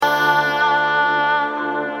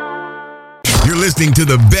listening to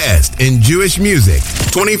the best in Jewish music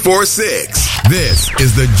 24/6. This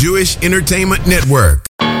is the Jewish Entertainment Network.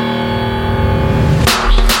 9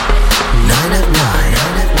 at 9.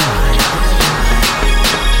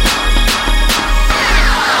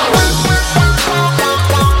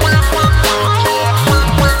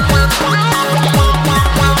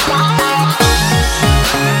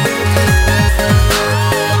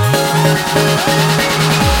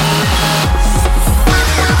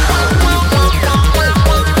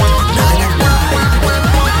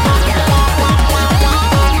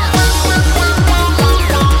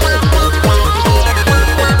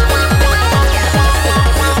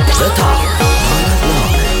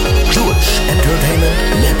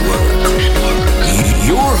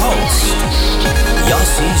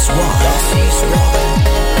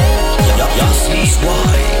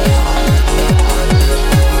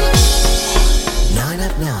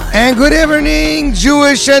 And good evening,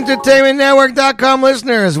 JewishEntertainmentNetwork.com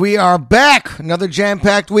listeners. We are back. Another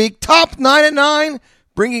jam-packed week. Top 9 at 9,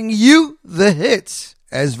 bringing you the hits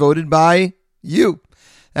as voted by you.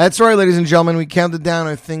 That's right, ladies and gentlemen. We counted down,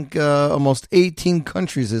 I think, almost 18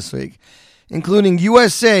 countries this week, including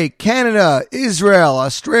USA, Canada, Israel,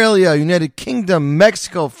 Australia, United Kingdom,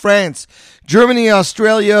 Mexico, France, Germany,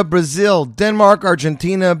 Australia, Brazil, Denmark,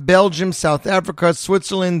 Argentina, Belgium, South Africa,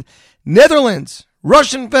 Switzerland, Netherlands,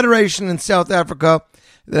 Russian Federation, and South Africa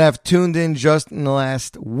that have tuned in just in the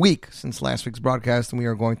last week since last week's broadcast. And we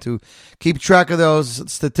are going to keep track of those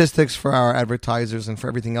statistics for our advertisers and for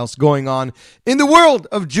everything else going on in the world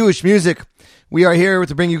of Jewish music. We are here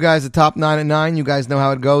to bring you guys the top 9 at 9. You guys know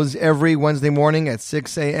how it goes. Every Wednesday morning at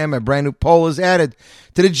 6 a.m., a brand new poll is added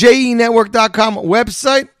to the JENetwork.com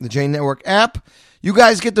website, the JE Network app. You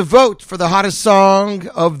guys get to vote for the hottest song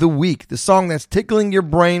of the week, the song that's tickling your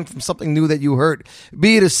brain from something new that you heard,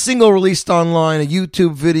 be it a single released online, a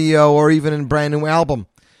YouTube video, or even a brand new album.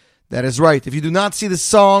 That is right. If you do not see the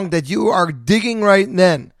song that you are digging right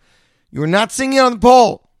then, you are not singing on the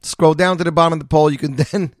poll, scroll down to the bottom of the poll. You can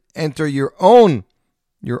then enter your own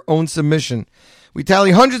submission. We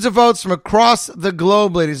tally hundreds of votes from across the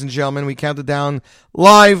globe, ladies and gentlemen. We count it down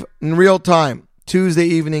live in real time. Tuesday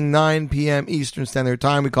evening, 9 p.m. Eastern Standard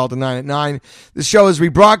Time. We call it the 9 at 9. This show is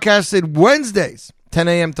rebroadcasted Wednesdays, 10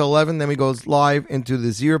 a.m. to 11. Then we go live into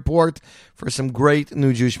the Z Report for some great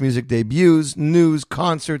new Jewish music debuts, news,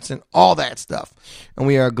 concerts, and all that stuff. And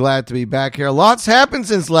we are glad to be back here. Lots happened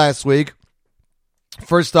since last week.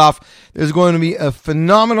 First off, there's going to be a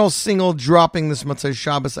phenomenal single dropping this Motzei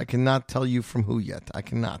Shabbos. I cannot tell you from who yet. I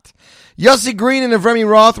cannot. Yossi Green and Avremi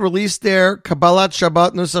Roth released their Kabbalat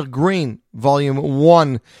Shabbat Nusach Green, Volume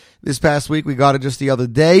 1, this past week. We got it just the other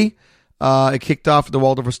day. It kicked off the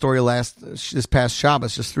Waldorf Astoria this past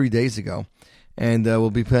Shabbos, just 3 days ago. And we'll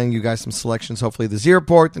be playing you guys some selections, hopefully the Z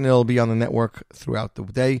Report, and it'll be on the network throughout the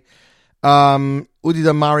day. Udi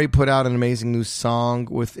Damari put out an amazing new song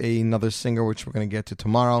with another singer, which we're going to get to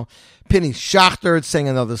tomorrow. Penny Schachter sang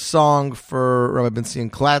another song for Rabbi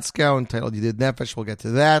Ben-Zion Klatzkow entitled Yedid Nefesh. We'll get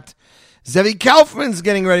to that. Zevi Kaufman's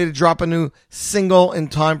getting ready to drop a new single in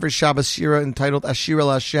time for Shabbos Shira entitled Ashir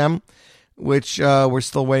El Hashem, which we're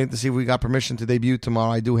still waiting to see if we got permission to debut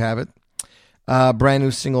tomorrow. I do have it. Brand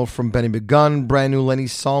new single from Benny Begun. Brand new Lenny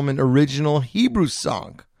Solomon original Hebrew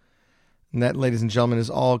song. And that, ladies and gentlemen, is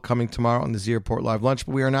all coming tomorrow on the Z Report Live Lunch.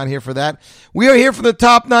 But we are not here for that. We are here for the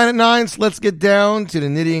top 9 at 9. So let's get down to the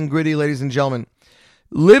nitty and gritty, ladies and gentlemen.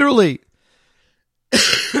 Literally,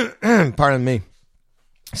 pardon me,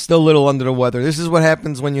 still a little under the weather. This is what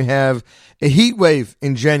happens when you have a heat wave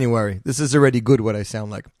in January. This is already good what I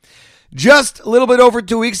sound like. Just a little bit over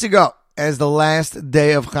 2 weeks ago, as the last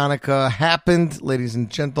day of Hanukkah happened, ladies and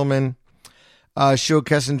gentlemen, Shua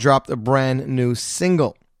Kessin dropped a brand new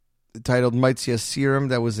single titled Maitzia Sirim,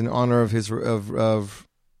 that was in honor of his of Rav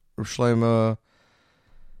Shlomo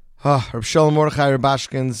Mordechai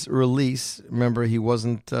Rabashkin's release. Remember, he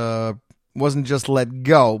wasn't just let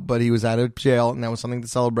go, but he was out of jail, and that was something to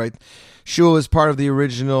celebrate. Shua was part of the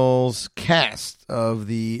originals cast of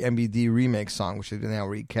the MBD remake song, which they now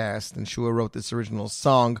recast, and Shua wrote this original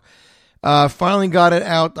song. Finally got it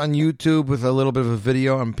out on YouTube with a little bit of a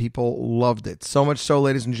video, and people loved it. So much so,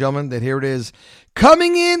 ladies and gentlemen, that here it is.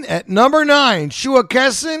 Coming in at number 9, Shua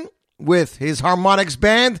Kessin with his harmonics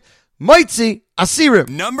band, Maitzi Asirim.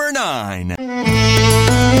 Number 9.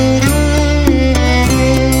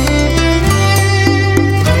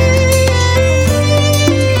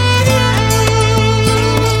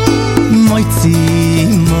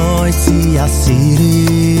 Moitzi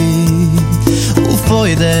Asirim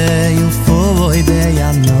Ufoide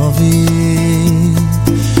Yanovi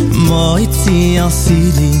Moitzi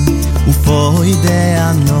Asirim ufoide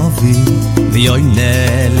anovi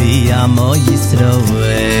vioineli amo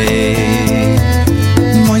Yisroel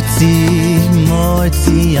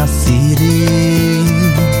moitzi asiri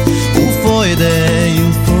ufoide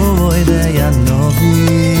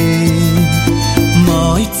anovi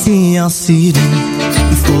moitzi asiri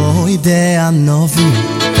ufoide anovi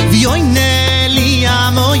vioineli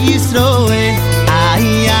amo Yisroel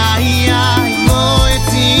ay ay ay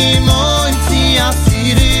moitzi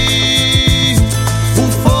asiri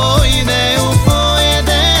ufoide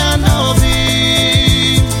anovi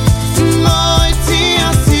moitzi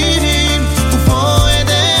asiri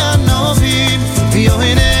ufoide anovi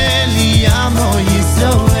vioineli amo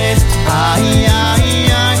Yisroel ay ay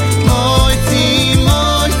ay moitzi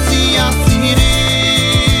asiri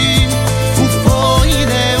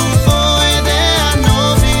ufoide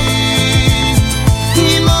anovi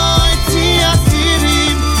moitzi asiri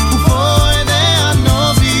ufoide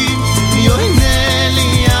anovi vioineli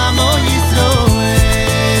amo Yisroel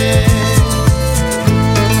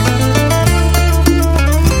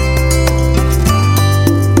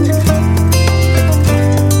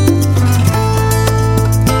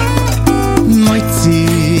moitzi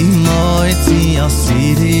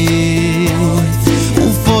asiri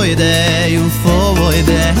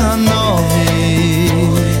ufoide anovi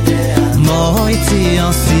moitzi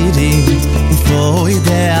asiri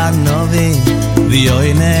ufoide anovi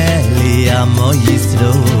vioineli amo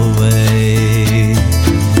Yisroel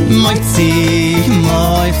moitzi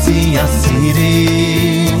asiri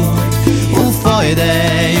ufoide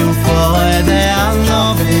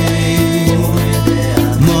anovi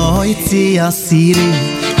moitzi asiri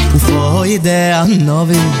ufoide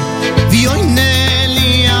anovi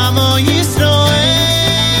vioineli amo Yisroel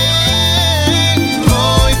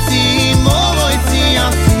moitzi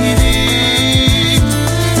asiri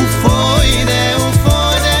ufoide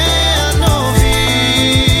anovi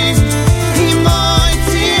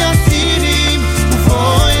moitzi asiri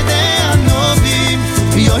ufoide anovi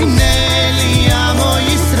vioineli amo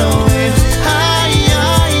Yisroel ay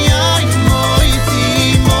ay ay moitzi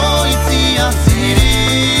asiri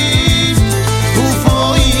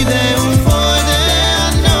ufoide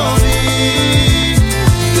anovi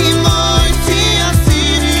moitzi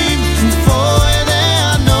asiri ufoide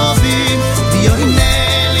anovi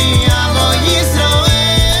vioineli amo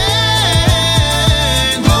Yisroel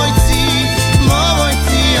moitzi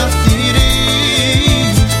asiri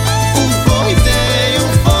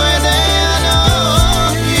ufoide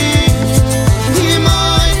anovi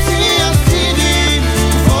moitzi asiri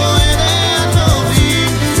ufoide anovi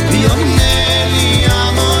vioineli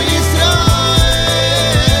amo Yisroel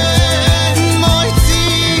moitzi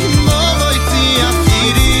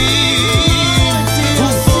asiri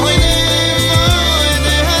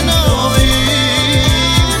ufoide anovi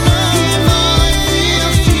moitzi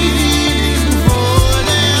asiri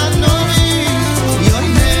ufoide anovi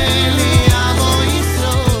vioineli amo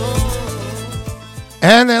Yisroel.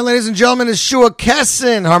 And that, ladies and gentlemen, is Shua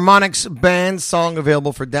Kessin, Harmonics Band, song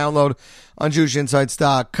available for download on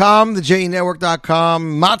JewishInsights.com, the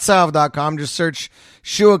JENetwork.com, Matzav.com. Just search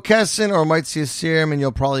Shua Kessin or Moitzi Asirim, and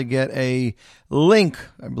you'll probably get a link.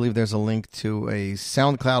 I believe there's a link to a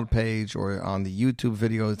SoundCloud page, or on the YouTube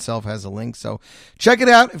video itself has a link. So check it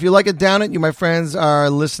out. If you like it, down it. You, my friends, are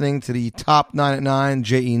listening to the Top 9 at 9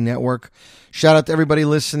 JE Network. Shout out to everybody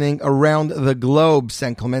listening around the globe.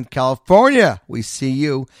 San Clemente, California, we see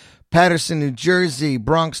you. Patterson, New Jersey,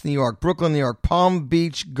 Bronx, New York, Brooklyn, New York, Palm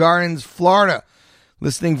Beach Gardens, Florida.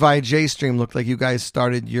 Listening via JStream. Looked like you guys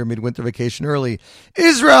started your midwinter vacation early.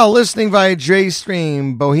 Israel, listening via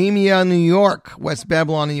JStream. Bohemia, New York. West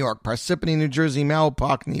Babylon, New York. Parsippany, New Jersey.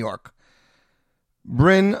 Mahopac, New York.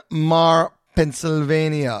 Bryn Mawr,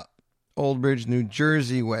 Pennsylvania. Old Bridge, New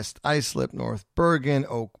Jersey. West Islip, North Bergen,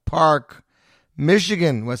 Oak Park.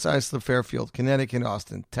 Michigan, West Islip, Fairfield, Connecticut,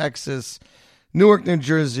 Austin, Texas. Newark, New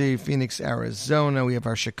Jersey. Phoenix, Arizona. We have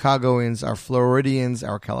our Chicagoans, our Floridians,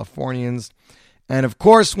 our Californians. And, of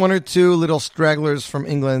course, one or two little stragglers from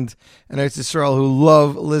England and Eretz Yisrael who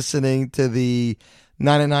love listening to the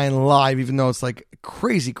 9 at 9 live, even though it's like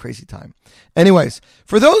crazy, crazy time. Anyways,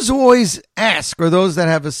 for those who always ask, or those that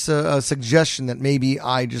have a suggestion that maybe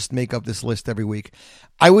I just make up this list every week,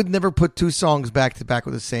 I would never put two songs back to back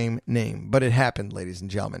with the same name. But it happened, ladies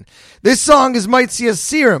and gentlemen. This song is Moitzi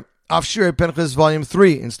Asirim, off Shirei Pinchas Volume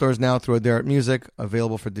 3, in stores now through Aderet Music,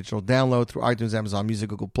 available for digital download through iTunes, Amazon Music,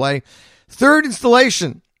 Google Play. Third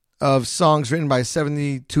installation of songs written by a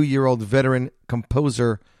 72-year-old veteran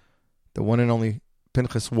composer, the one and only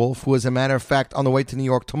Pinchas Wolf, who, as a matter of fact, on the way to New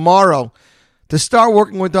York tomorrow to start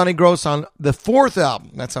working with Donnie Gross on the fourth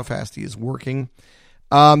album. That's how fast he is working.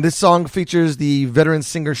 This song features the veteran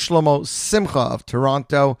singer Shlomo Simcha of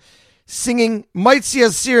Toronto singing Maitzi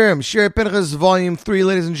Asirim, Shir Pinchas Volume 3,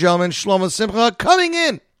 ladies and gentlemen. Shlomo Simcha coming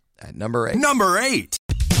in at number 8. Number 8.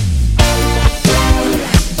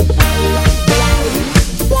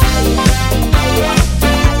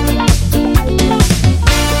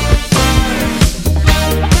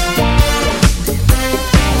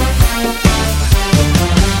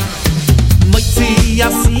 Moitzi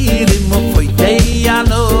Asirim ufoitei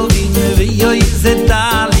anovim v'yoy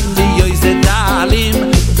zedalim v'yoy zedalim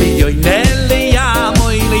v'yoy neli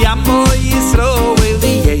yamoy liyamoy Yisroel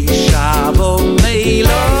v'yei shavo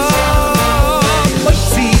meilo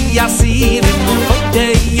Moitzi Asirim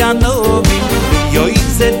ufoitei anovim v'yoy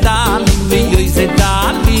zedalim v'yoy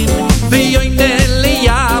zedalim v'yoy neli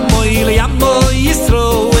yamoy liyamoy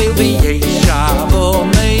Yisroel v'yei shavo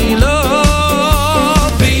meilo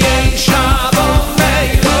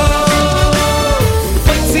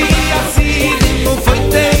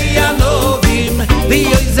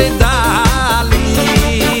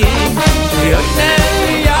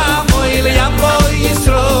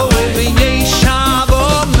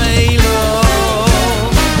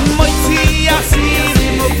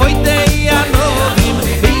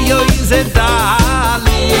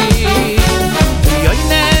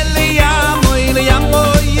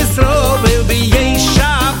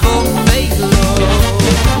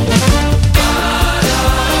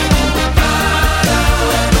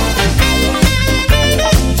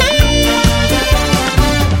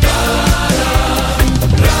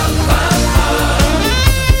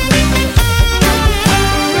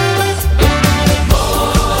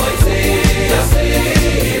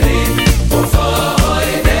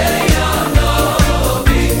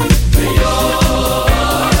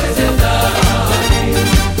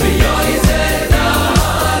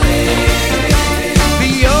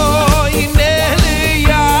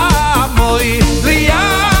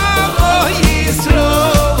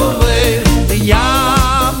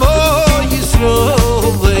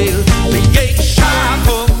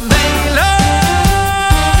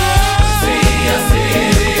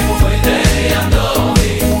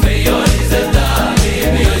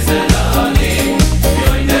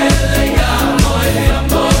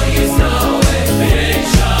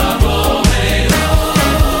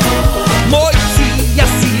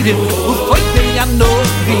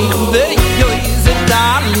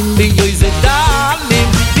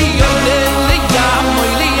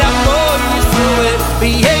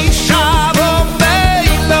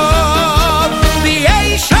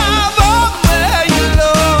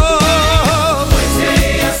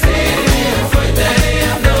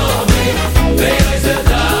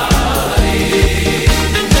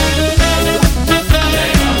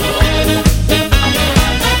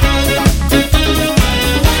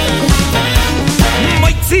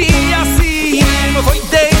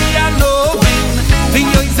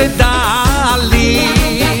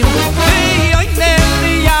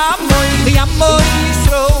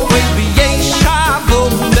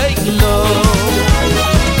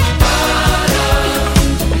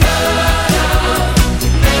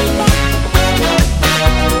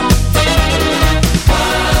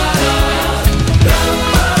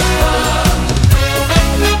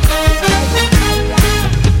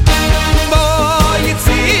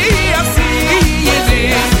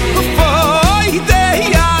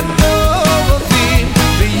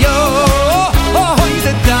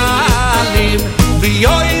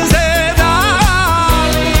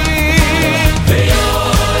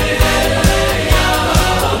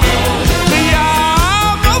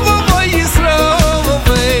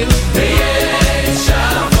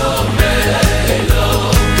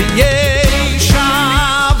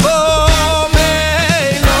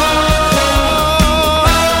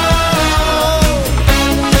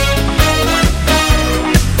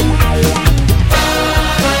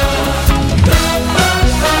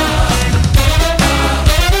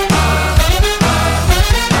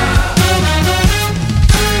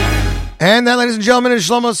And that, ladies and gentlemen, is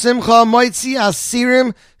Shlomo Simcha, Moitzi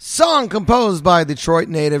Asirim, song composed by Detroit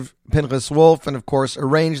native Pinchas Wolf, and of course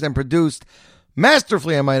arranged and produced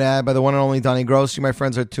masterfully, I might add, by the one and only Donnie Gross. You, my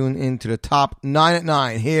friends, are tuned into the top 9 at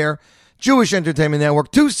 9 here, Jewish Entertainment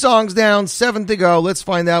Network. 2 songs down, 7 to go. Let's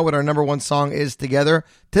find out what our number 1 song is together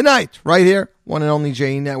tonight, right here, one and only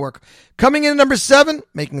JE Network. Coming in at number 7,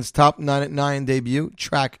 making its top 9 at 9 debut,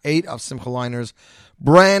 track 8 of Simcha Liner's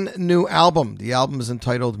brand new album. The album is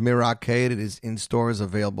entitled Mirakade. It is in stores,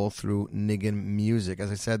 available through Niggin Music. As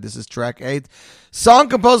I said, this is track 8. Song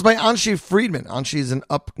composed by Anshi Friedman. Anshi is an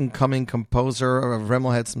up-and-coming composer.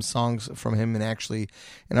 Vremel had some songs from him, and actually,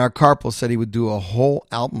 in our carpool, said he would do a whole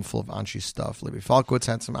album full of Anshi stuff. Libby Falkowitz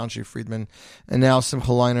had some Anshi Friedman, and now Simcha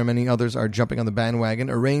Leiner and many others are jumping on the bandwagon,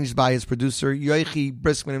 arranged by his producer, Yoichi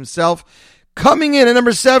Briskman himself. Coming in at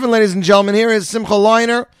number 7, ladies and gentlemen, here is Simcha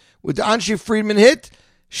Leiner with the Anshi Friedman hit,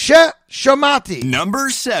 She Shomati. Number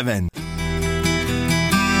 7.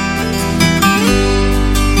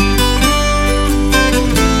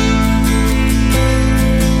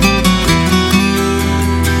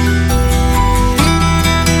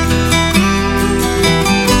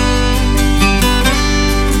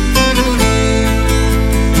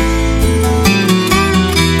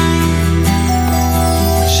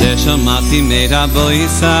 שמעתי מרבו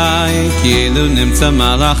ישי כאילו נמצא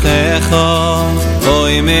מלאכך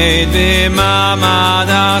עומד במעמד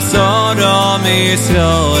עשורו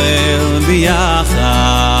מישראל ביחד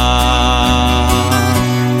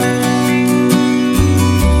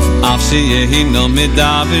אף שיהינו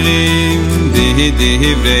מדברים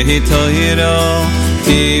דברי תוירו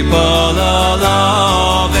תיפול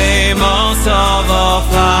עליו ומוסו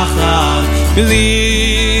ופחד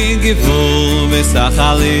בלי גבול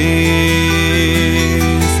וסחליס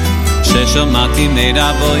ששמעתי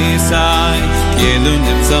מרבו ישי כאילו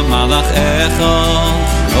נמצא מלאך אחד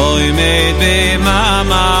עומד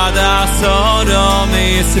במעמד עשורו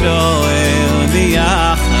מישראל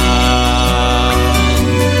ביחד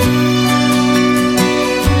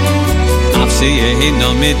אף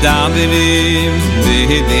שיהינו מדברים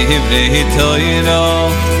דברי תוירו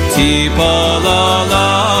תיפול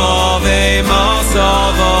עליו ומוסו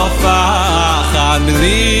ופחד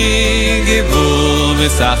בלי גבול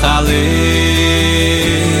וסחליס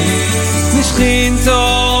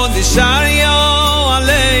משכינתו דשריו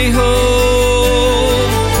עליהו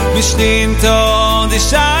משכינתו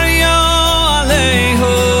דשריו עליהו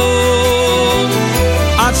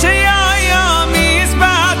עד שהיה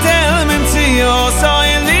מסבטל ממציאו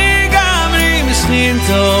סוי לי גמרי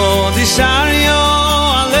משכינתו דשריו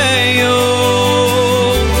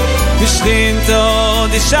משכינתו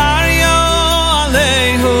דשריו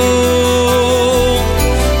עליהו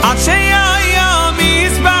עד שהיה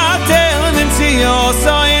מסבטל ממציאו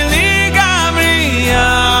סוי לי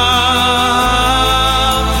גמריה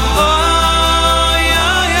אוי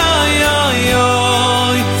אוי אוי אוי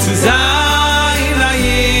אוי צזאי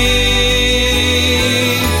לאי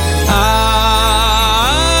אוי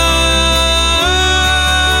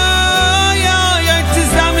אוי אוי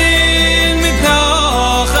תזמין מתוך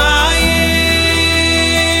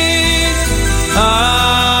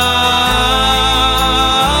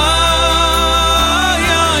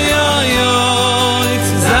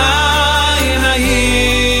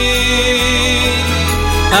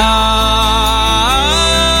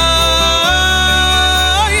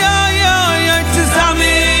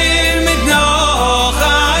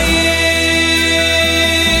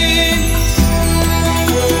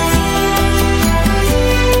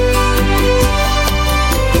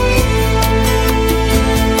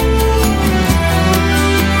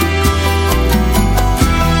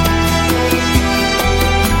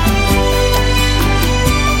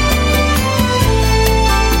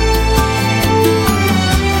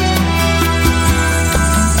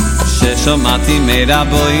שמעתי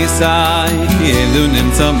מרבו ישי כאילו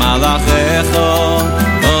נמצא מלאכך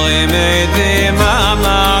עומד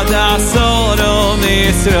במעמד עשורו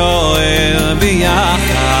מישראל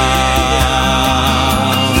ביחד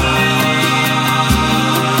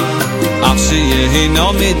אף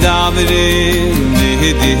שיהינו מדברים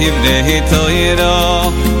דברי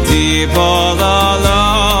תוירו תיפול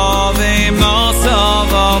עליו ומוסו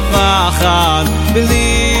ופחד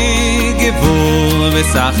בלי גבול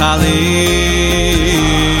וסחליס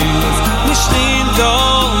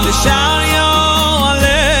משכינתו דשריו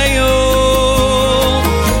עליהו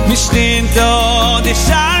משכינתו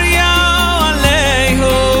דשריו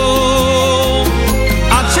עליהו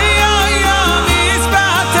עד שהיה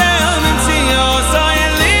מסבטל ממציאו סוי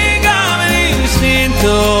לי גמרי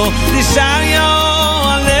משכינתו דשריו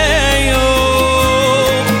עליהו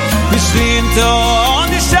משכינתו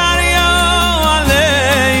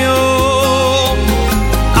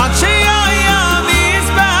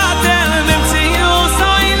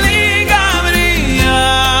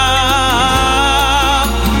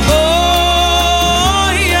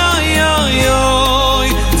Oh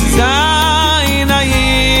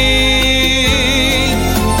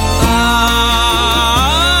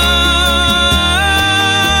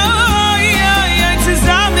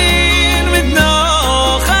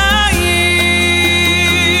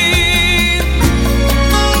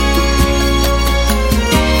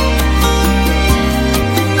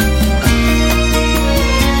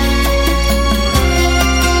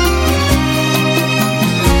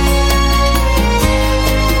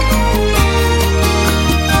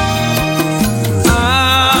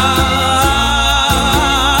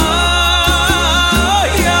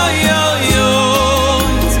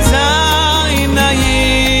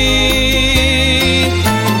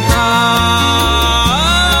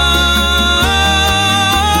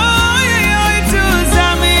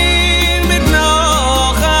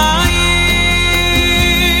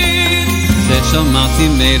שמעתי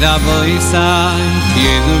מרבו ישראל,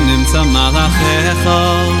 ידו נמצא מלאכך,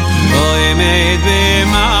 אוי עמד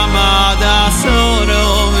במעמד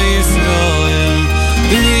הסורו ישראל,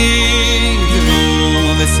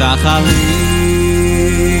 ידרו וסחלים.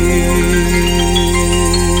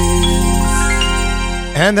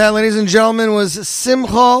 And that, ladies and gentlemen, was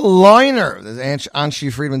Simcha Liner. The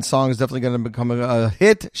Anshi Friedman song is definitely going to become a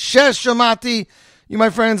hit. Shesh Shamati. You,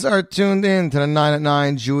 my friends, are tuned in to the 9 at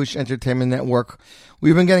 9 Jewish Entertainment Network.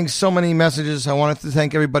 We've been getting so many messages. I wanted to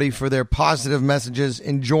thank everybody for their positive messages,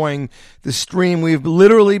 enjoying the stream. We've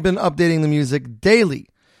literally been updating the music daily.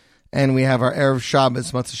 And we have our Erev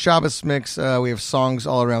Shabbos, Matzah Shabbos mix. We have songs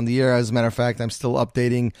all around the year. As a matter of fact, I'm still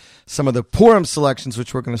updating some of the Purim selections,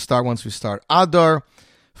 which we're going to start once we start Adar.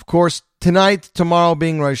 Of course, tonight, tomorrow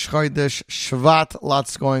being Rosh Chodesh, Shvat,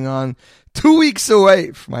 lots going on. 2 weeks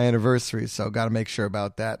away from my anniversary, so got to make sure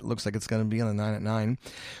about that. It looks like it's going to be on the 9 at 9.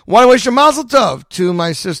 Want to wish a mazel tov to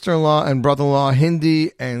my sister-in-law and brother-in-law,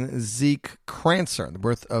 Hindi and Zeke Kranzer, the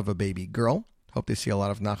birth of a baby girl. Hope they see a lot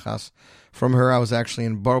of nachas from her. I was actually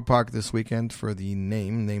in Borough Park this weekend for the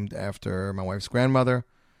name, named after my wife's grandmother,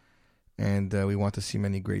 and we want to see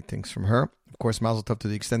many great things from her. Of course, mazel tov to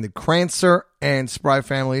the extended Kranzer and Spry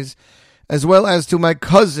families, as well as to my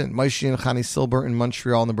cousin, Maishi and Chani Silber in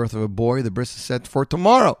Montreal on the birth of a boy. The bris is set for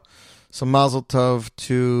tomorrow. So mazel tov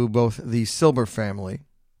to both the Silber family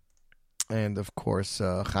and, of course,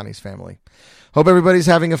 Chani's family. Hope everybody's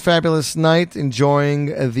having a fabulous night,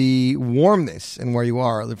 enjoying the warmness and where you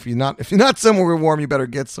are. If you're not somewhere warm, you better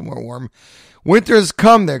get somewhere warm. Winter has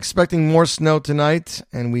come. They're expecting more snow tonight,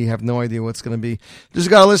 and we have no idea what's going to be. Just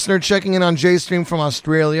got a listener checking in on J-Stream from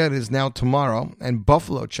Australia. It is now tomorrow. And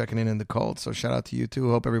Buffalo checking in the cold. So shout out to you,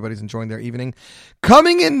 too. Hope everybody's enjoying their evening.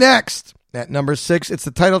 Coming in next, at number 6, it's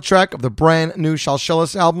the title track of the brand new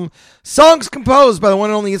Shalshelis album. Songs composed by the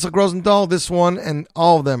one and only Yitzhak Rosenthal. This one and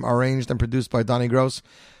all of them are arranged and produced by Donnie Gross.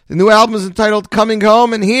 The new album is entitled Coming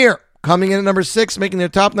Home. And here, coming in at number 6, making their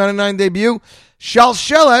top 99 debut,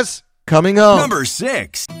 Shalshelis. Coming home. Number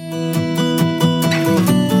 6.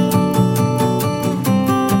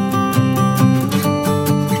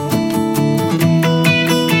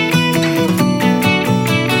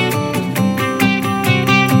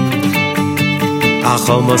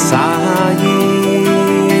 Achol Mosai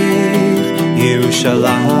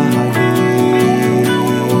Yerushalayim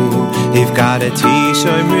Hivgadati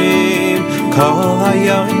Shomrim Kol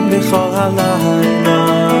Hayom B'chol Halayla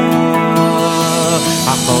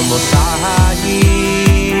Achol Mosai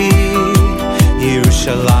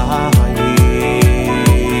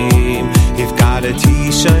Yerushalayim Hivgadati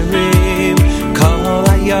Shomrim Kol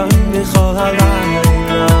Hayom B'chol Halayla.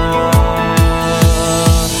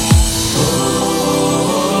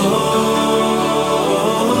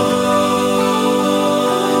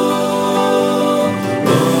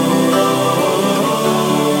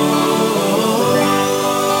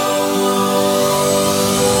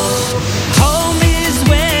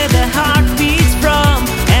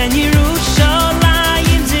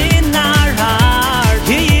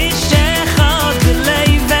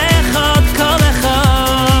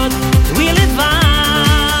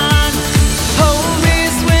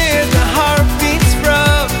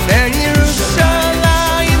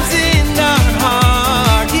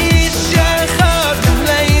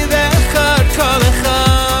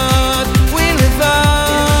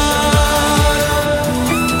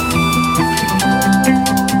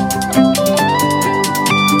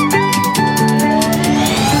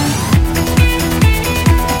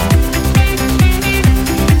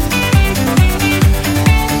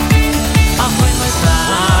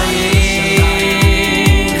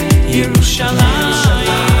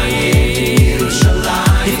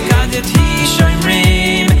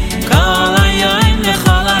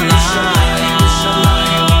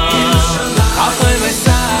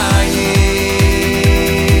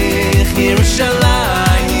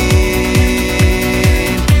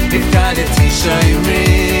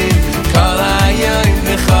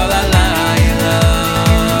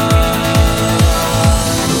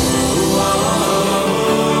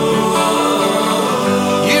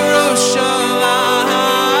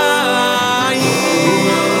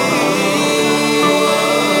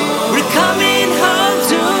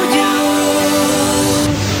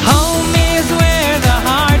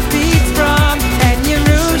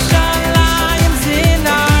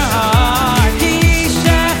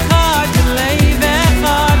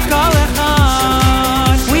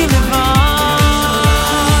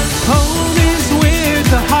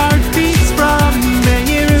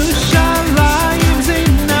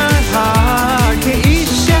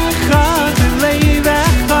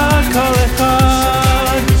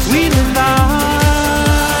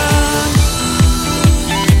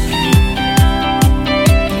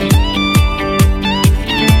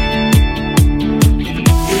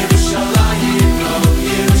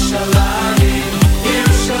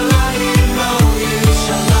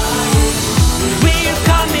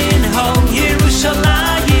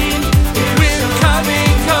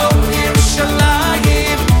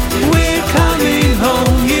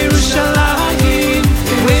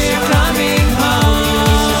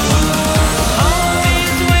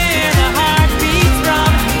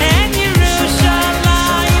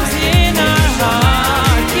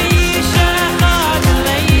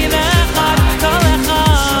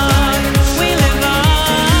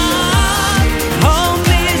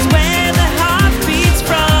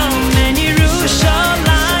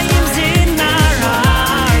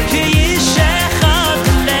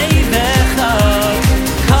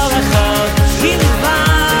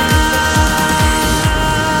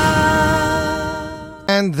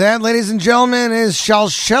 That, ladies and gentlemen, is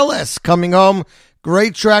Shalshelis Coming Home.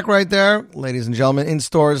 Great track right there, ladies and gentlemen, in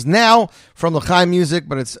stores now from L'chaim Music,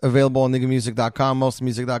 but it's available on niggamusic.com,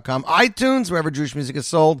 mostmusic.com, iTunes, wherever Jewish music is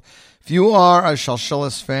sold. If you are a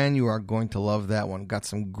Shalshelis fan, you are going to love that one. Got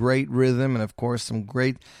some great rhythm and, of course, some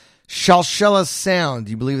great Shalshelis sound.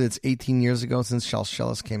 Do you believe that it's 18 years ago since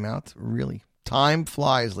Shalshelis came out? Really? Time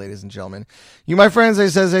flies, ladies and gentlemen. You, my friends,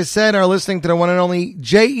 as I said, are listening to the one and only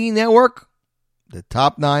JE Network, the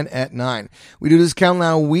Top 9 at 9. We do this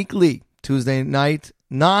countdown weekly, Tuesday night,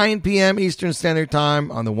 9 p.m. Eastern Standard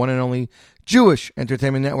Time on the one and only Jewish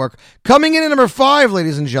Entertainment Network. Coming in at number 5,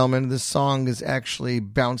 ladies and gentlemen, this song is actually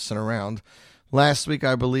bouncing around. Last week,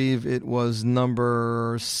 I believe it was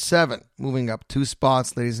number 7, moving up 2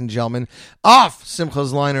 spots, ladies and gentlemen, off Simcha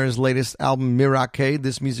Zliner's latest album, Miracade.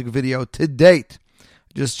 This music video to date,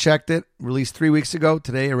 just checked it, released 3 weeks ago.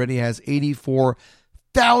 Today already has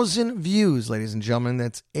 84,000 views, ladies and gentlemen.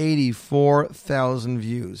 That's 84,000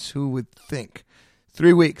 views. Who would think?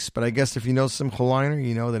 3 weeks, but I guess if you know Simcha Liner,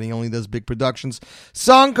 you know that he only does big productions.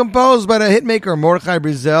 Song composed by the hitmaker Mordechai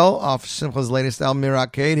Brizel off Simcha's latest album,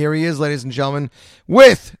 Miracade. Here he is, ladies and gentlemen,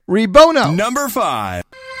 with Ribono. Number 5.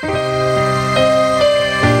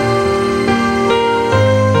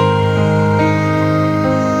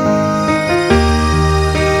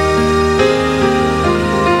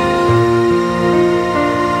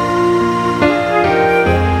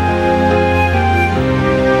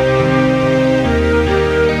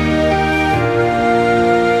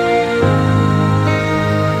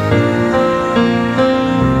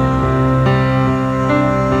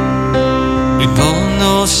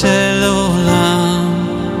 של עולם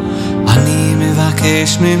אני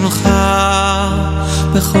מבקש ממך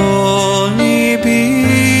בכל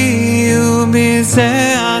ליבי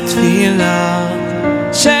ובזה התפילה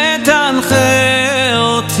שתנחה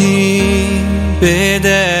אותי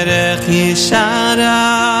בדרך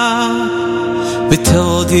ישרה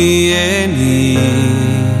ותודיעני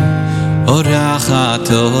אורח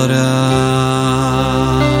התורה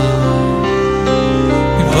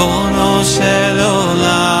ריבונו של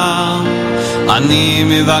עולם אני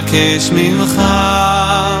מבקש ממך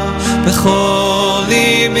בכל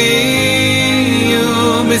ליבי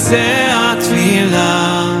ובזה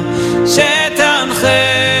התפילה שתנחה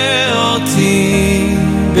אותי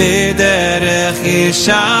בדרך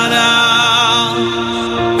ישרה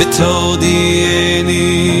ותודיעני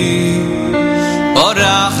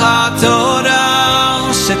אורח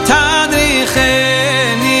התורה שתדריכני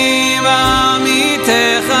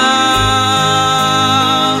בעמיתך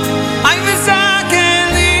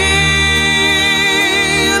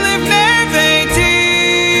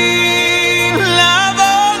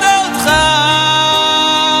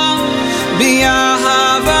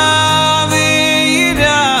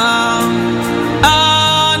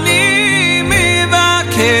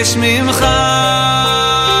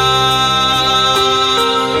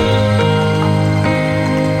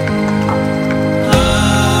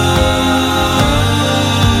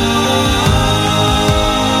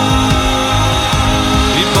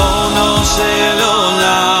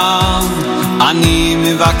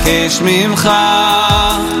מבקש ממך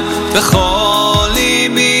בכל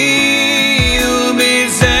ליבי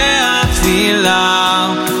ובזה התפילה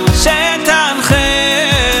שתנחה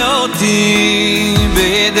אותי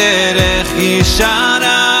בדרך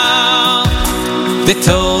ישרה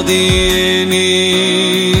ותודיעני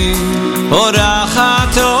אורח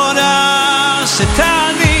התורה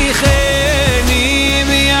שתניחני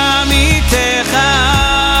בעמיתך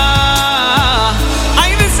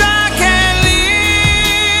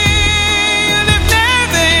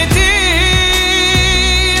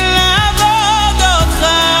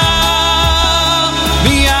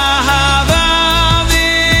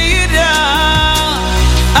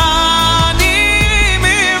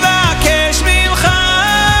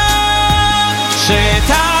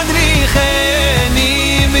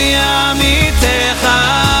שתדריכני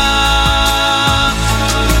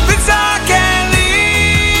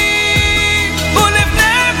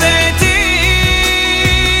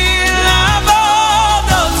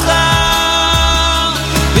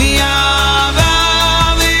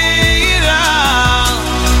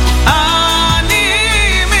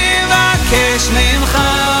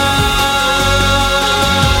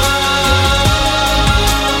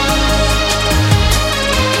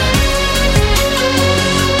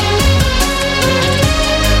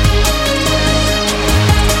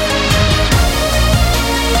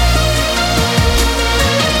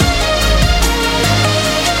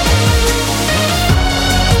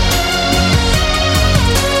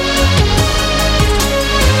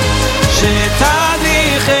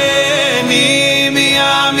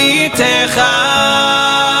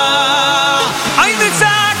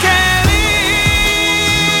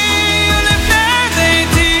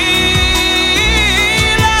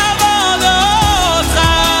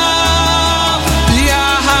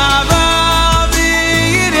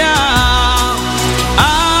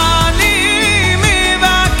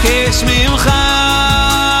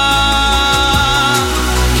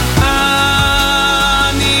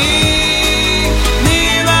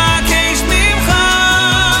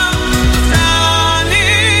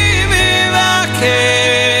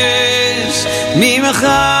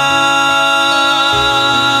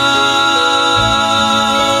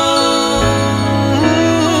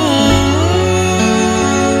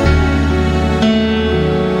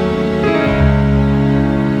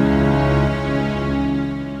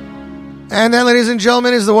And that, ladies and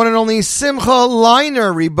gentlemen, is the one and only Simcha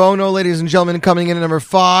Liner Ribono, ladies and gentlemen, coming in at number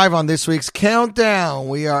 5 on this week's countdown.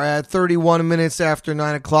 We are at 31 minutes after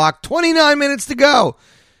 9 o'clock, 29 minutes to go.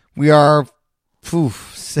 We are 4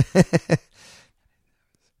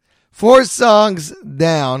 songs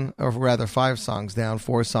down, or rather 5 songs down,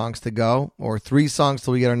 4 songs to go, or 3 songs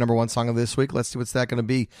till we get our number 1 song of this week. Let's see what's that going to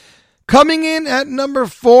be. Coming in at number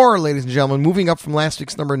 4, ladies and gentlemen, moving up from last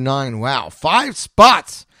week's number 9. Wow, 5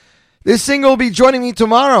 spots. This singer will be joining me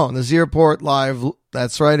tomorrow on the Zierport Live.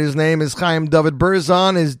 That's right, his name is Chaim David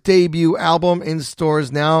Berzon. His debut album in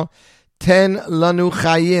stores now, Ten Lanu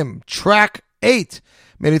Chaim. Track 8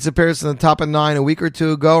 made its appearance in the top of 9 a week or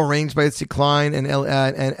two ago, arranged by Itzi Klein and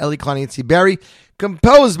Eli Klein and Itzi Berry,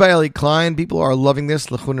 composed by Eli Klein. People are loving this,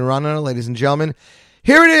 L'chun Ranana, ladies and gentlemen.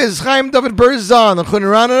 Here it is, Chaim David Berzon, L'chun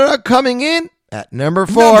Ranana, coming in at number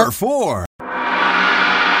 4. Number 4.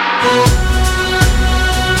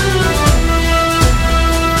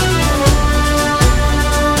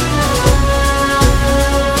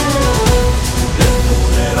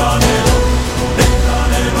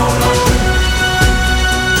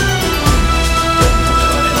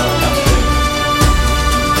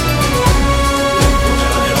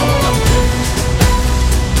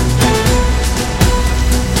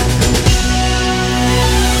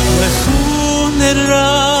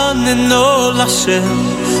 נרננו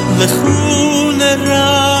לשם, לכו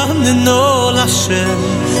נרננו לשם,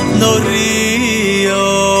 נוריו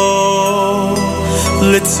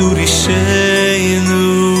לצור אישנו.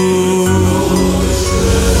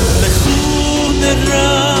 לכו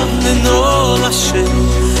נרננו לשם,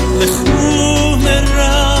 לכו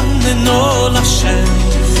נרננו לשם,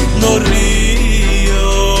 נוריו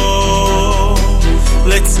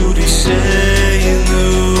לצור אישנו.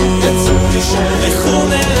 לכו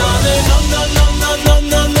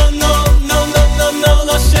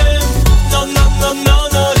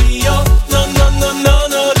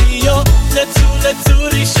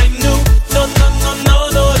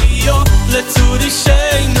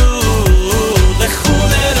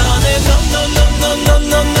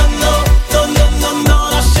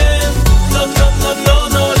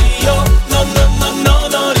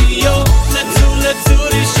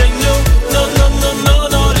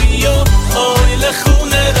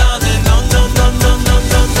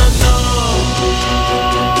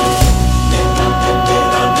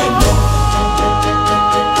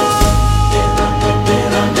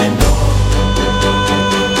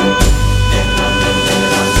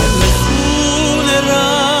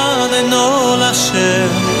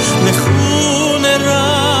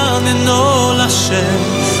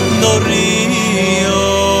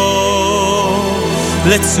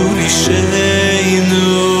לצור אישנו.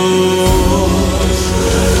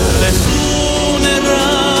 לכו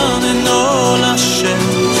נרננו לשם,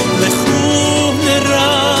 לכו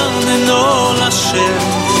נרננו לשם,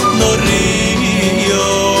 נוריו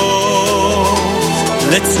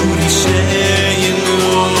לצור אישנו.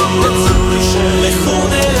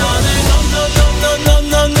 לכו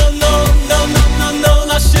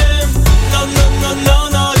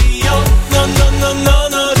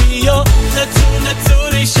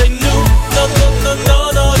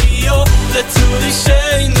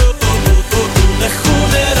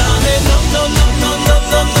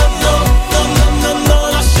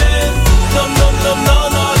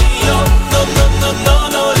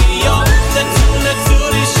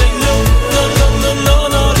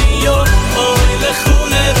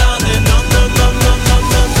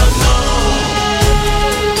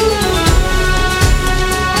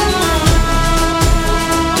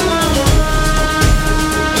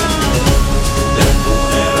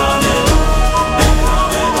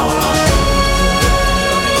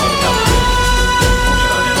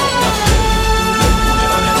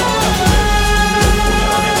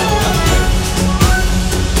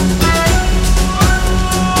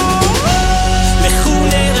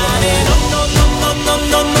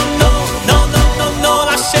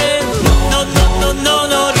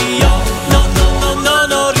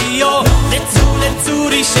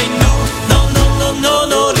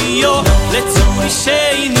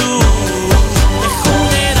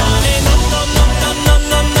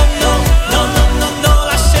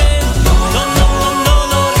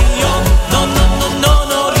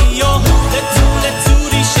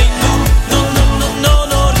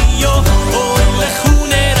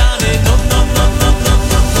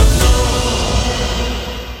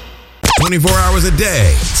 24 hours a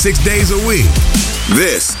day, 6 days a week.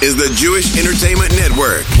 This is the Jewish Entertainment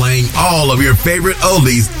Network, playing all of your favorite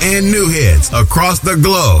oldies and new hits across the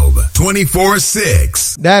globe,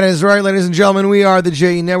 24/6. That is right, ladies and gentlemen. We are the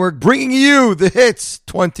JE Network, bringing you the hits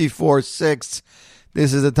 24/6.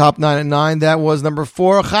 This is the top 9 at 9. That was number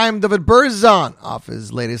 4, Chaim David Berzon, off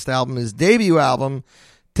his latest album, his debut album,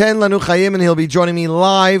 Ten Lanu Chaim, and he'll be joining me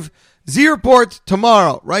live, Z Report,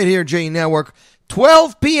 tomorrow, right here, JE Network,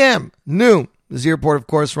 12 p.m., noon. The Z Report, of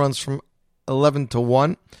course, runs from 11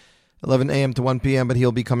 a.m. to 1 p.m., but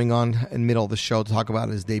he'll be coming on in the middle of the show to talk about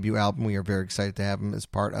his debut album. We are very excited to have him as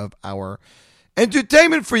part of our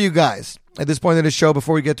entertainment for you guys. At this point in the show,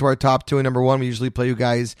 before we get to our top 2 and number 1, we usually play you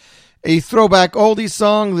guys a throwback oldie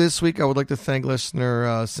song. This week, I would like to thank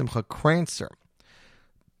listener Simcha Kranzer,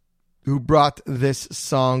 who brought this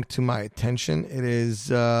song to my attention. It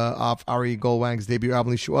is off Ari Goldwag's debut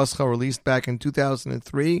album, Yeshuascha, released back in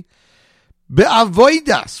 2003.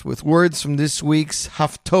 Be'avoidas, with words from this week's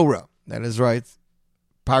Haftorah. That is right,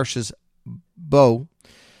 Parshas Bo.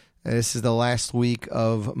 This is the last week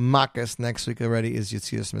of Makkos. Next week already is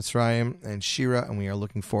Yetzias Mitzrayim and Shira, and we are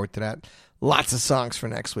looking forward to that. Lots of songs for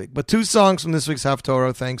next week. But 2 songs from this week's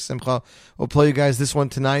Haftorah. Thanks, Simcha. We'll play you guys this one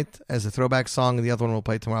tonight as a throwback song, and the other one we'll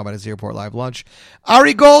play tomorrow by the Airport Live Lunch.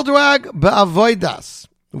 Ari Goldwag, Be'avoidas,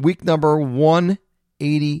 week number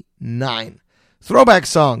 189. Throwback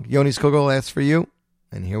song. Yoni Skogel asks for you.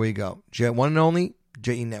 And here we go. One and only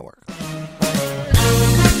JE Network.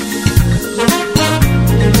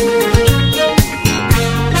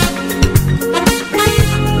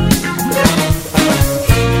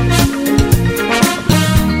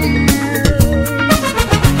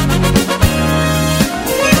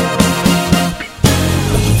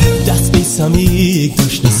 Samig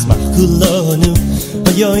dush nismach kulanu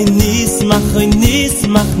Ayoy nismach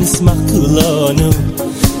kulanu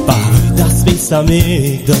Baruy das be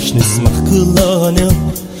samig dush nismach kulanu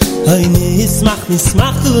Ay nismach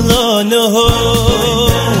kulanu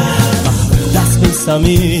Baruy das be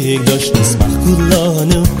samig dush nismach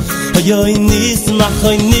kulanu Ayoy nismach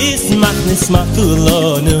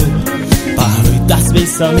kulanu Baruy das be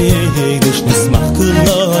samig dush nismach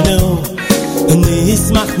kulanu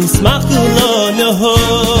Nismach kulonu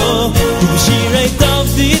B'shirei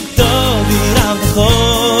David Avcho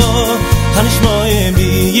Hanishmoyim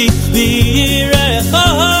b'yirecho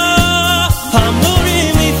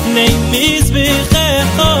Hamurim lifnei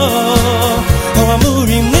mizbechecho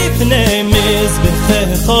Hamurim lifnei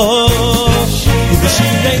mizbechecho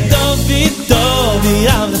B'shirei David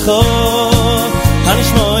Avcho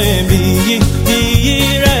Hanishmoyim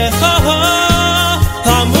b'yirecho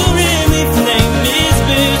Hamurim lifnei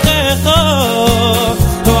mizbechecho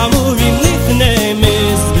Hamurim lifnei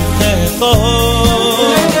mizbechecho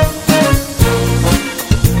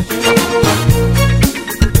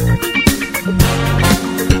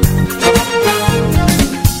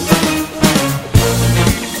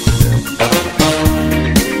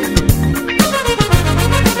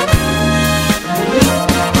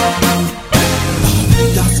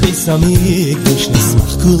Samig dush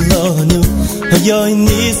nismach kulonu Ayoy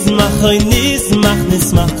nismach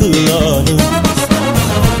kulonu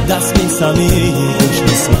Das bin samig dush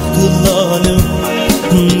nismach kulonu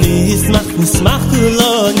Nismach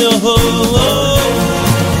kulonu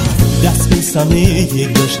Das bin samig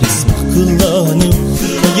dush nismach kulonu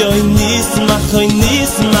Ayoy nismach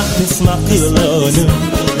kulonu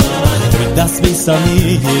Das bin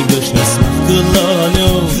samig dush nismach kulonu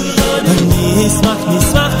Nismach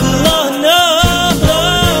kulonu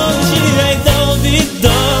Shirei David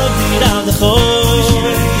Avcho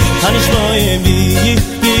Hanishmoyim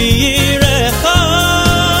b'yirecho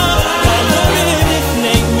Hamurim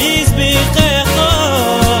lifnei mizbechecho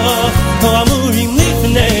Hamurim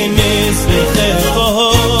lifnei mizbechecho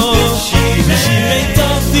Shirei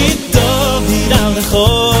David Avcho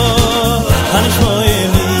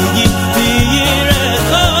Hanishmoyim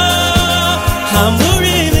b'yirecho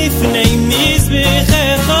Hamurim lifnei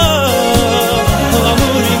mizbechecho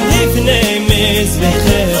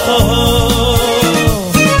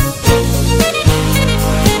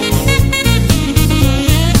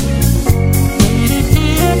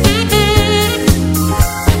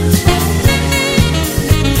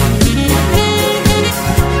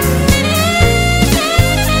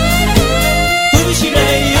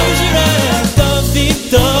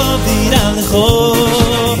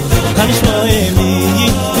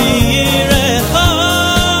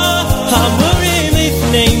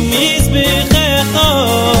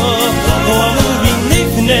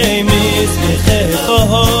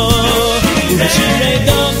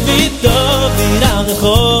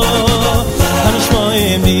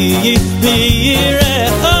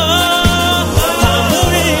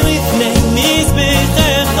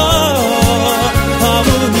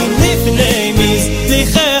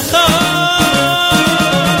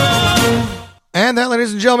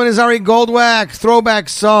ladies and gentlemen, is Ari Goldwack throwback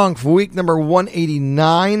song for week number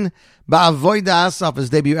 189. Ba'avodas off his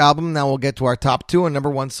debut album. Now we'll get to our top two and number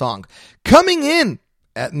one song. Coming in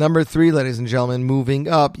at number 3, ladies and gentlemen, moving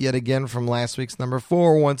up yet again from last week's number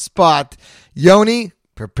 4, one spot. Yoni,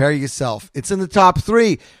 prepare yourself. It's in the top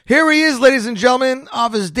 3. Here he is, ladies and gentlemen,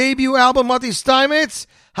 off his debut album, Mati Steinmetz,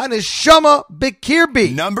 Haneshama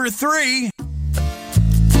Bekirby. Number 3.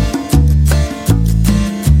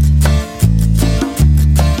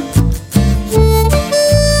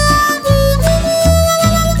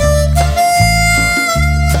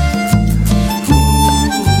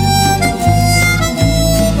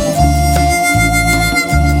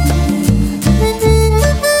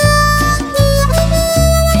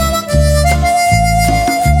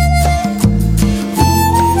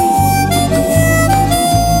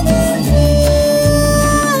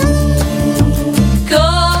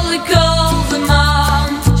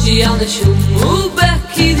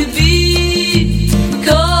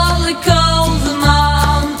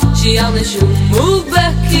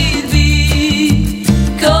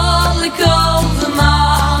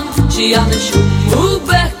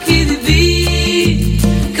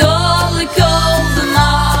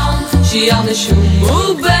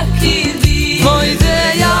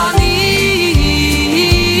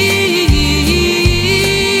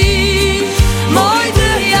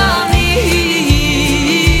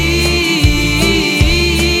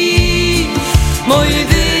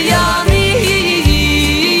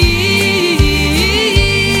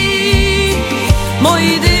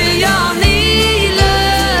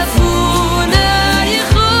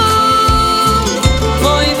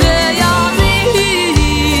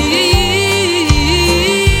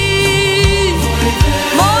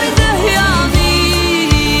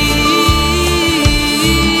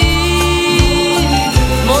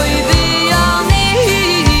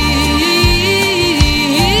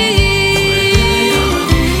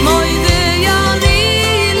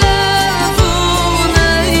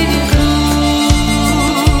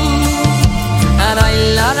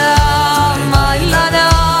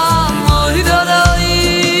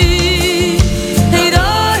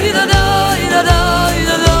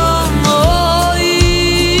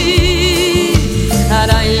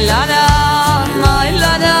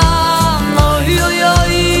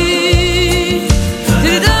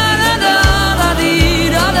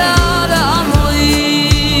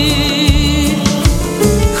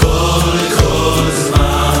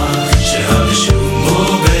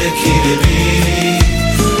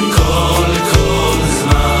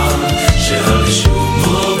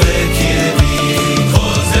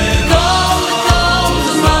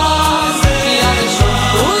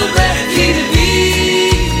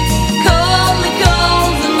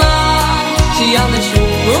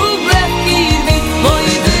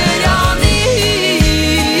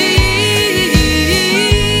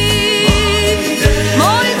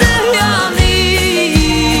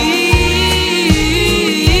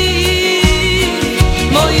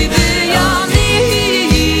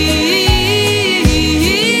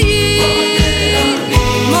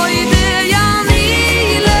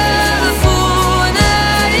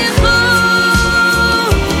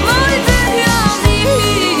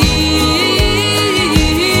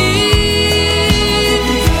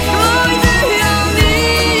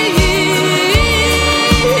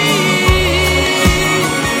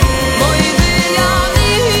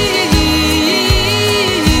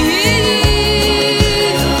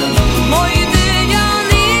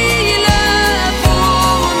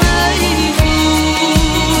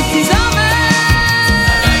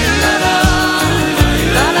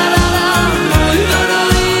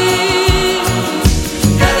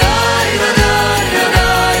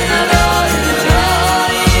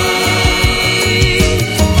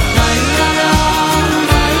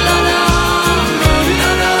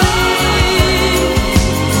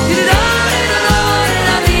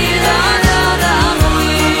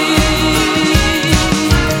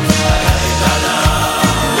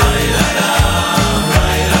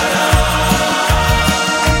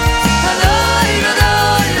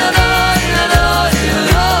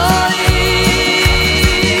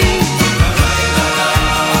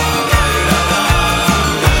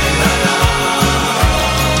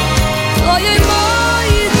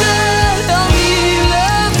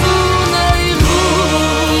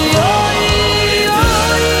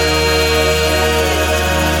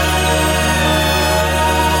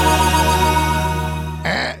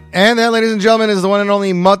 And that, ladies and gentlemen, is the one and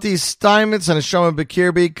only Mati Steinmetz and Haneshama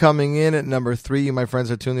Bekirby coming in at number 3. You, my friends,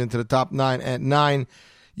 are tuned into the top 9 at 9.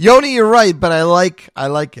 Yoni, you're right, but I like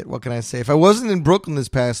it. What can I say? If I wasn't in Brooklyn this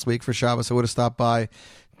past week for Shabbos, I would have stopped by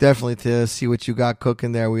definitely to see what you got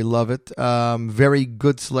cooking there. We love it. Very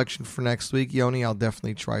good selection for next week, Yoni. I'll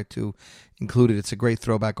definitely try to include it. It's a great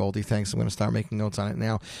throwback oldie. Thanks. I'm going to start making notes on it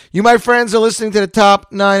now. You, my friends, are listening to the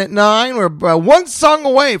Top 9 at 9. We're one song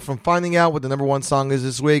away from finding out what the number one song is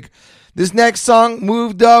this week. This next song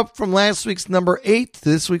moved up from last week's number 8 to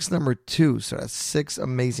this week's number 2. So that's 6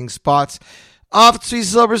 amazing spots. Off Tzvi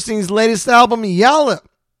Silverstein's latest album, Yalla,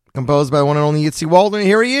 composed by the one and only Yitzi Waldner.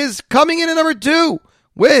 Here he is, coming in at number 2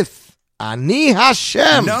 with Ani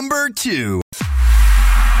Hashem. Number 2.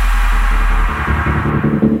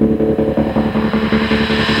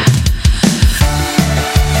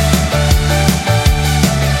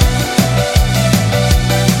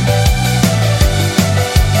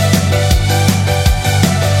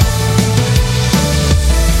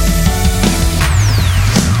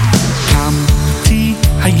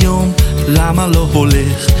 היום למה לא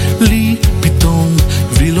הולך לי פתאום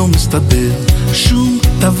ולא מסתדר שום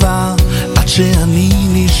דבר עד שאני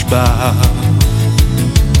נשבע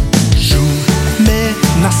שוב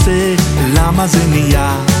מנסה למה זה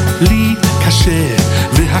נהיה לי קשה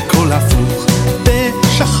והכל הפוך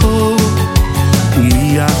בשחור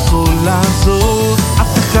ומי יכול לעזור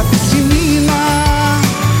אף אחד בסימינה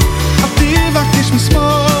אל תבקש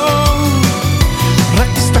משמאל רק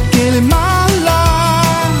תסתכל למעלה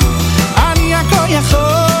יכול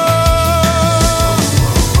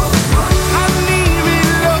אני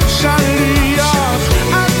ולא שליח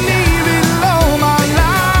אני ולא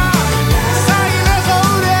מלאך סי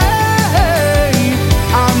לחולי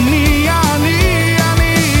אני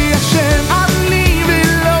השם אני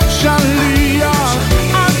ולא שליח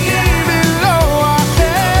אני ולא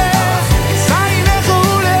אחר סי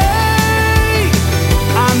לחולי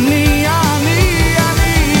אני השם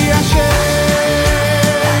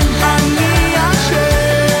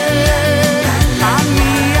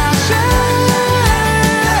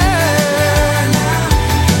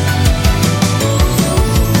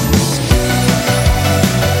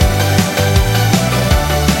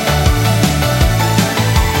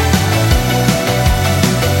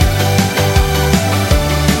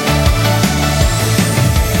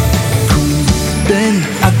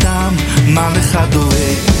מה לך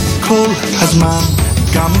דואג כל הזמן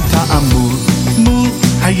גם אם תעמוד מול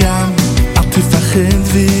הים אל תפחד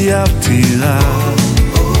ואל תירא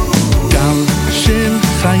גל של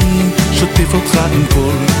חיים שוטף אותך עם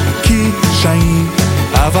כל קשיים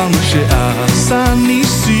אבל מי שעשה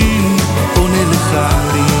ניסים עונה לך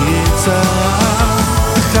ליצרה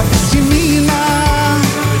תחפש ימינה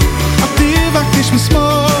אל תבקש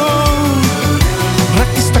משמאל רק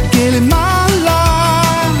תסתכל למעלה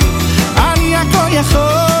יכול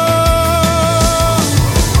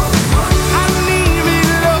אני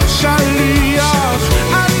ולא שליח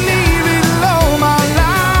אני ולא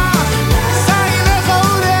מלאך סי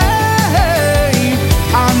לחולי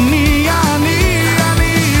אני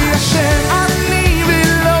השם אני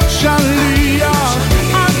ולא שליח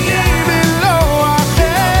אני ולא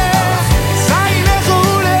אחר סי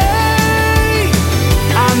לחולי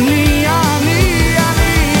אני השם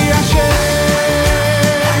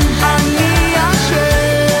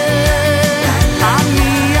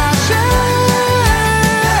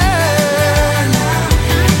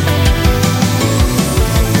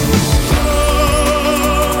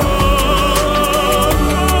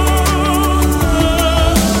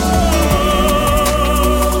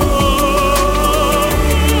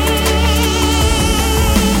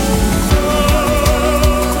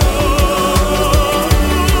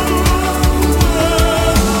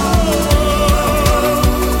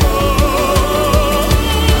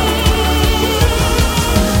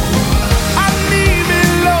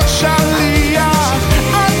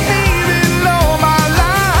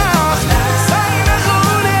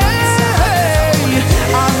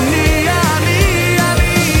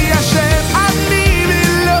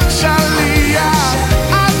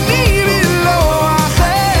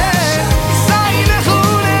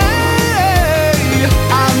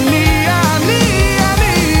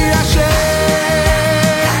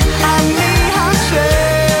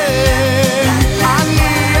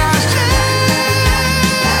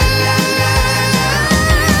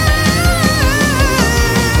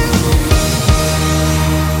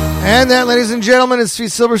And that, ladies and gentlemen, is Tzvi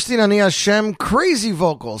Silverstein, Ani Hashem. Crazy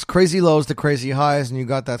vocals, crazy lows to crazy highs, and you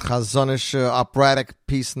got that chazonish operatic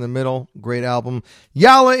piece in the middle. Great album.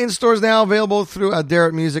 Yalla in stores now, available through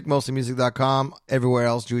Aderet Music, mostlymusic.com. Everywhere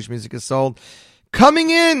else Jewish music is sold. Coming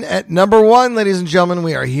in at number 1, ladies and gentlemen,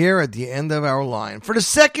 we are here at the end of our line for the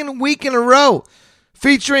second week in a row,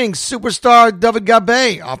 featuring superstar David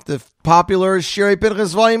Gabay off the popular Shirei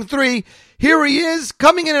Pinchas Volume 3. Here he is,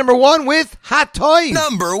 coming in number 1 with Hot Toys.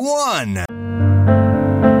 Number 1.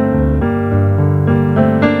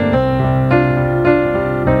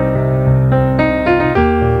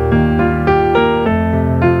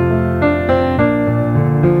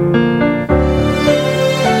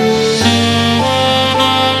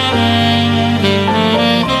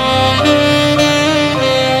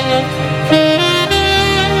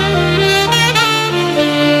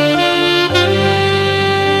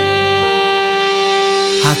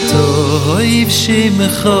 Hatoiv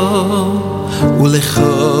Shemecha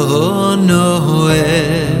Ulecha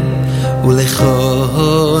Noeh Ulecha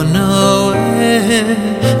Noeh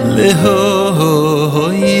Lehoidois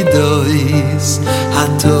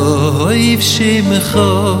Hatoiv Shemecha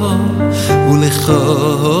Ulecha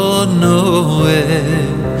Noeh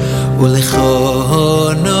Ulecha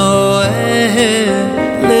Noeh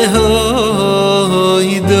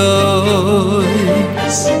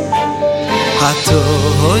Lehoidois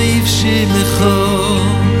Hatoiv Shemecha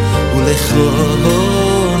Ulecha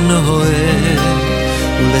Noeh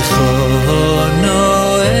Ulecha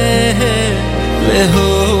Noeh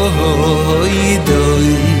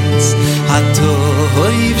Lehoidois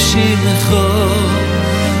Hatoiv Shemecha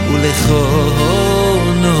Ulecha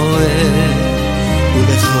Noeh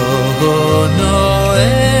Ulecha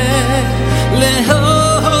Noeh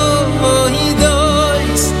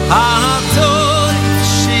Lehoidois Hatoiv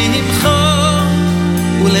Shemecha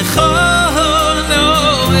Ulecha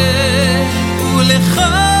Noeh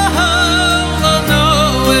Ulecha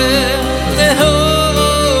Noeh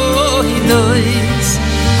Lehoidois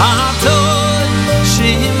Hatoiv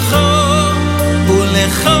Shemecha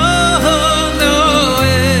Ulecha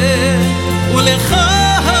Noeh Ulecha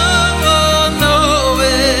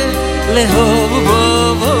Noeh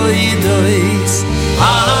Lehoidois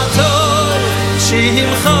Hatoiv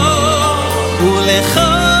Shemecha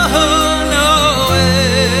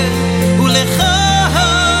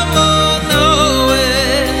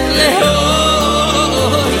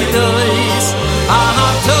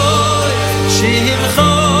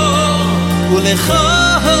Ulecha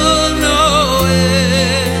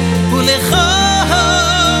Ulecha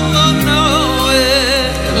Noeh Ulecha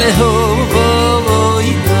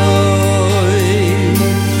Noeh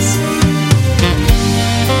Lehoidois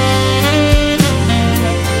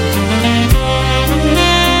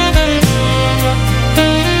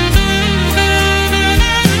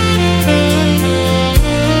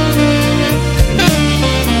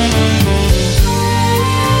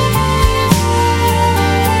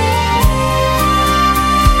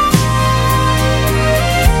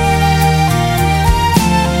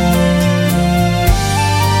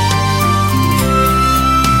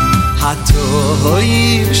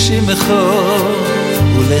Hatoiv Shemecha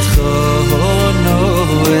Ulecha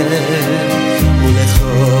Noeh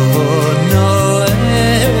Ulecha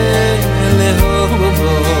Noeh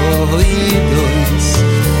Lehoidois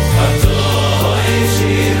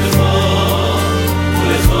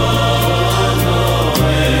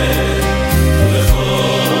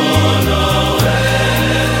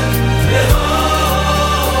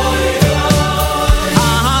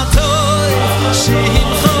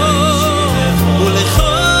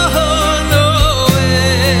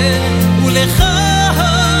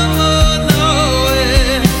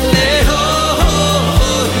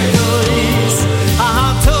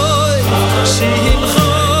Hatoiv Shemecha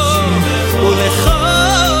Ulecha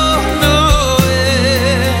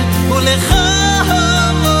Noeh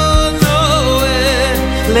Ulecha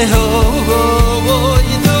Noeh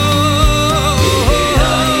Lehoidois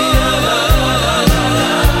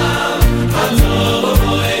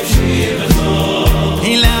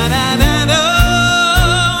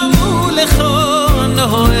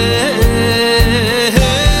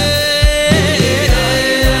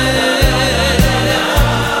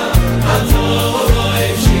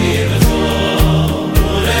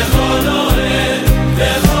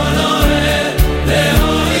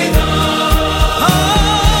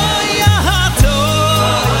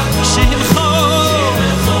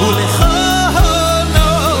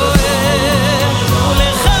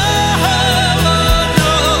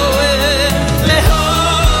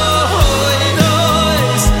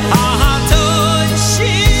Hatoiv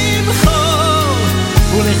Shemecha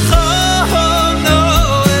Ulecha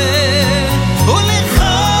Noeh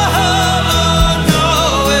Ulecha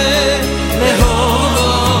Noeh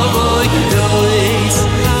Lehoidois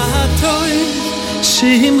Hatoiv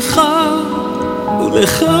Shemecha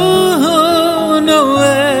Ulecha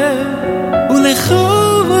Noeh Ulecha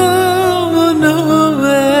Noeh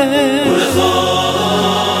Lehoidois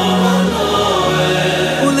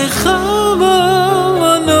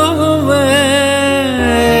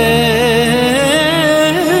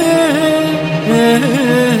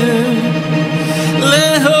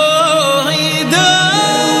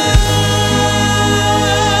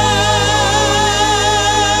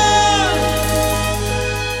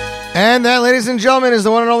And that, ladies and gentlemen, is the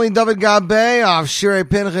one and only David Gabe of Shirei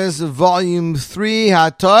Pinchas, Volume 3,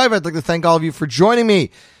 Hatov. I'd like to thank all of you for joining me.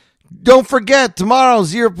 Don't forget, tomorrow,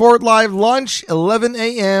 Z Report Live lunch, 11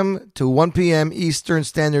 a.m. to 1 p.m. Eastern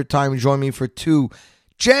Standard Time. Join me for 2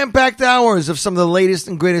 jam-packed hours of some of the latest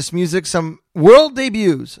and greatest music, some world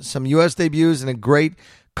debuts, some U.S. debuts, and a great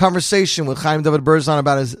conversation with Chaim David Berzon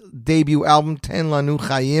about his debut album, Ten Lanu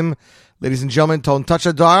Chaim. Ladies and gentlemen, don't touch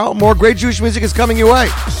a dial. More great Jewish music is coming your way.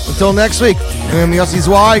 Until next week, I'm Yossi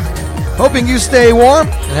Zweig, hoping you stay warm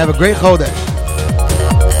and have a great Chodesh.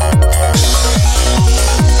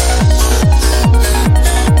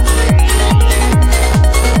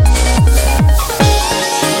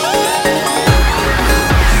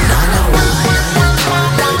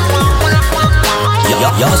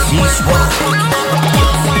 Yossi Zweig.